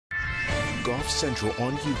Golf Central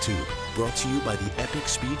on YouTube, brought to you by the Epic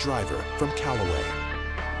Speed Driver from Callaway.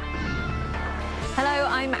 Hello,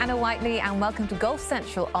 I'm Anna Whiteley and welcome to Golf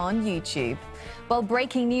Central on YouTube. Well,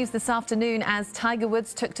 breaking news this afternoon as Tiger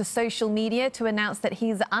Woods took to social media to announce that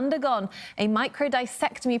he's undergone a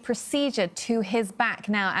microdissectomy procedure to his back.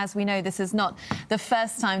 Now, as we know, this is not the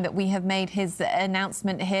first time that we have made his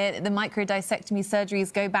announcement here. The microdissectomy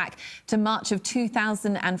surgeries go back to March of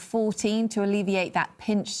 2014 to alleviate that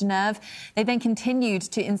pinched nerve. They then continued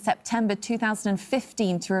to in September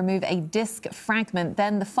 2015 to remove a disc fragment.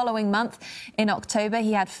 Then the following month, in October,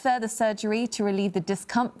 he had further surgery to relieve the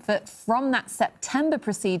discomfort from that September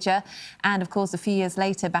procedure. And of course, a few years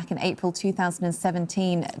later, back in April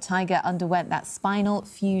 2017, Tiger underwent that spinal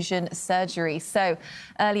fusion surgery. So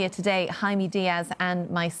earlier today, Jaime Diaz and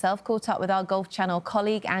myself caught up with our Golf Channel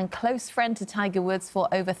colleague and close friend to Tiger Woods for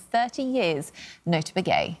over 30 years, Notah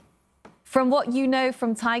Begay. From what you know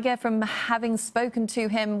from Tiger, from having spoken to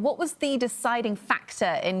him, what was the deciding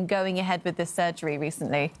factor in going ahead with this surgery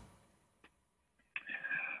recently?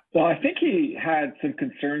 Well, I think he had some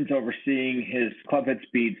concerns over seeing his clubhead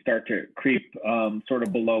speed start to creep sort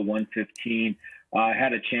of below 115. I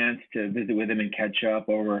had a chance to visit with him and catch up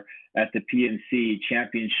over at the PNC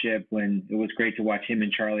Championship when it was great to watch him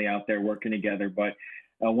and Charlie out there working together. But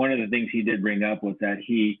one of the things he did bring up was that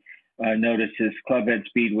he noticed his clubhead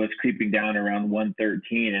speed was creeping down around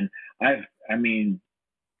 113. And I've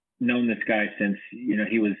known this guy since,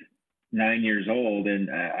 he was 9 years old, and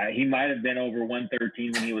he might have been over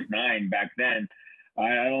 113 when he was 9 back then.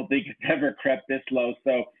 I don't think it's ever crept this low.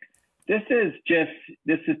 So this is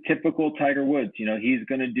typical Tiger Woods. He's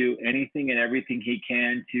going to do anything and everything he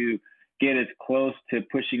can to get as close to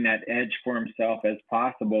pushing that edge for himself as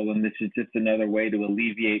possible. And this is just another way to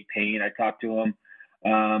alleviate pain. I talked to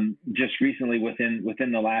him just recently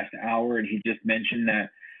within the last hour, and he just mentioned that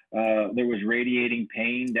there was radiating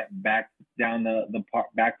pain that back down the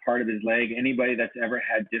back part of his leg. Anybody that's ever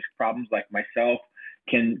had disc problems like myself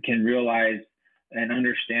can realize and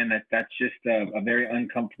understand that that's just a very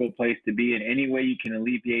uncomfortable place to be. And any way you can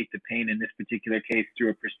alleviate the pain in this particular case through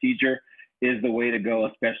a procedure is the way to go,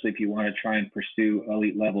 especially if you want to try and pursue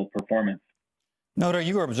elite level performance. Notah,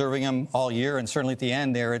 you were observing him all year, and certainly at the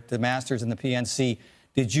end there at the Masters and the PNC.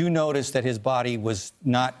 Did you notice that his body was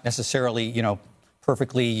not necessarily,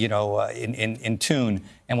 perfectly, in tune?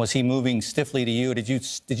 And was he moving stiffly to you? Did you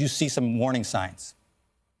see some warning signs?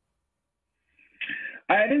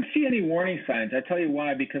 I didn't see any warning signs. I tell you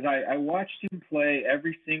why, because I watched him play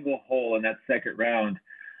every single hole in that second round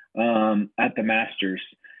at the Masters.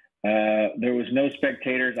 There was no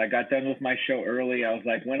spectators. I got done with my show early. I was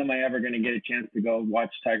like, when am I ever going to get a chance to go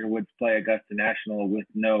watch Tiger Woods play Augusta National with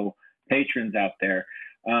no patrons out there?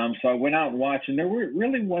 So I went out and watched, and there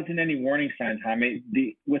really wasn't any warning signs, Jaime,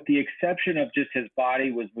 with the exception of just his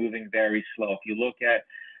body was moving very slow. If you look at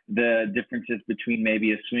the differences between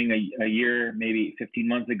maybe a swing a year, maybe 15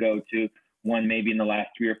 months ago to one maybe in the last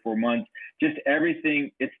 3 or 4 months, just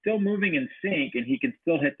everything, it's still moving in sync, and he can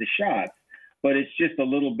still hit the shots, but it's just a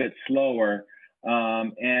little bit slower.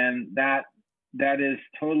 And that is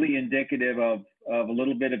totally indicative of a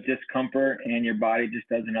little bit of discomfort, and your body just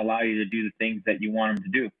doesn't allow you to do the things that you want them to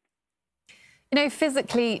do.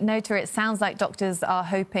 Physically, Notah, it sounds like doctors are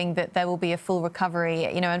hoping that there will be a full recovery,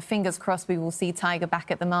 and fingers crossed we will see Tiger back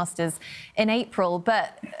at the Masters in April.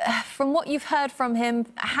 But from what you've heard from him,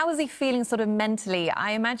 how is he feeling sort of mentally?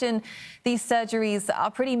 I imagine these surgeries are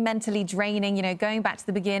pretty mentally draining, going back to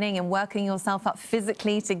the beginning and working yourself up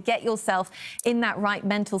physically to get yourself in that right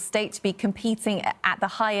mental state to be competing at the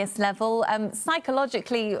highest level.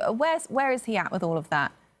 Psychologically, where is he at with all of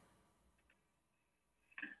that?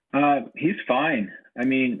 He's fine. I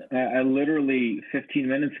literally 15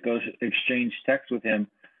 minutes ago exchanged texts with him,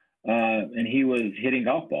 and he was hitting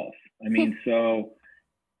golf balls. So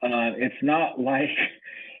it's not like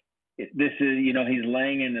this is, he's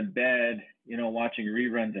laying in the bed, watching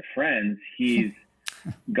reruns of Friends. He's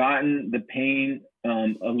gotten the pain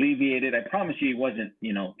alleviated. I promise you he wasn't,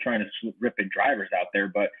 trying to rip in drivers out there,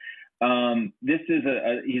 but this is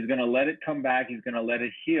he's going to let it come back. He's going to let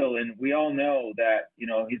it heal. And we all know that,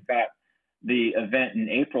 he's got the event in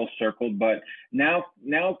April circled, but now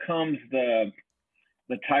comes the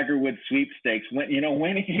Tiger Woods sweepstakes. When are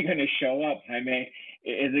you going to show up?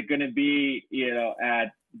 Is it going to be,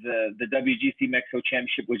 at the WGC Mexico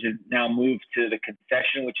Championship, which is now moved to the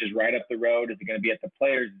concession, which is right up the road? Is it going to be at the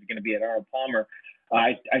Players? Is it going to be at Arnold Palmer?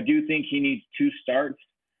 I do think he needs 2 starts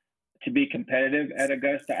to be competitive at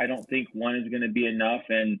Augusta. I don't think one is going to be enough.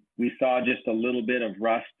 And we saw just a little bit of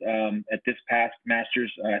rust at this past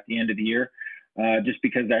Masters at the end of the year, just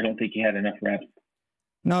because I don't think he had enough reps.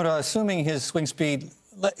 Notah, assuming his swing speed,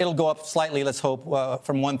 it'll go up slightly, let's hope,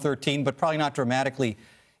 from 113, but probably not dramatically.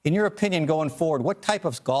 In your opinion, going forward, what type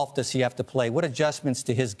of golf does he have to play? What adjustments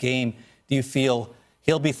to his game do you feel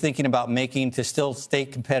he'll be thinking about making to still stay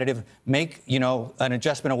competitive, make, an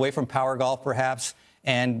adjustment away from power golf perhaps,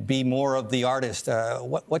 and be more of the artist?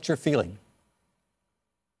 What's your feeling?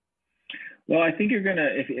 Well, I think you're going to,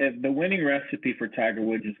 if the winning recipe for Tiger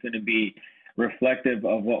Woods is going to be reflective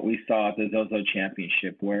of what we saw at the Zozo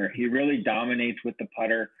Championship, where he really dominates with the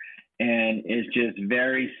putter and is just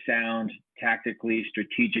very sound tactically,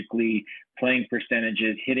 strategically, playing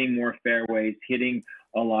percentages, hitting more fairways, hitting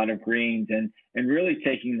a lot of greens, and really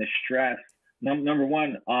taking the stress, number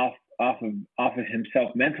one, off of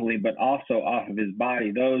himself mentally, but also off of his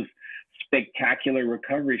body. Those spectacular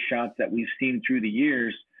recovery shots that we've seen through the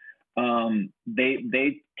years,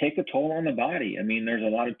 they take a toll on the body. I mean, there's a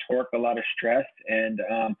lot of torque, a lot of stress, and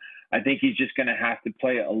I think he's just going to have to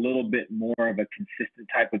play a little bit more of a consistent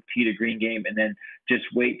type of tee to green game, and then just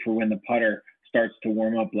wait for when the putter starts to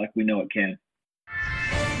warm up like we know it can.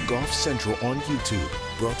 Golf Central on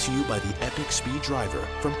YouTube, brought to you by the Epic Speed Driver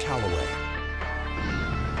from Callaway.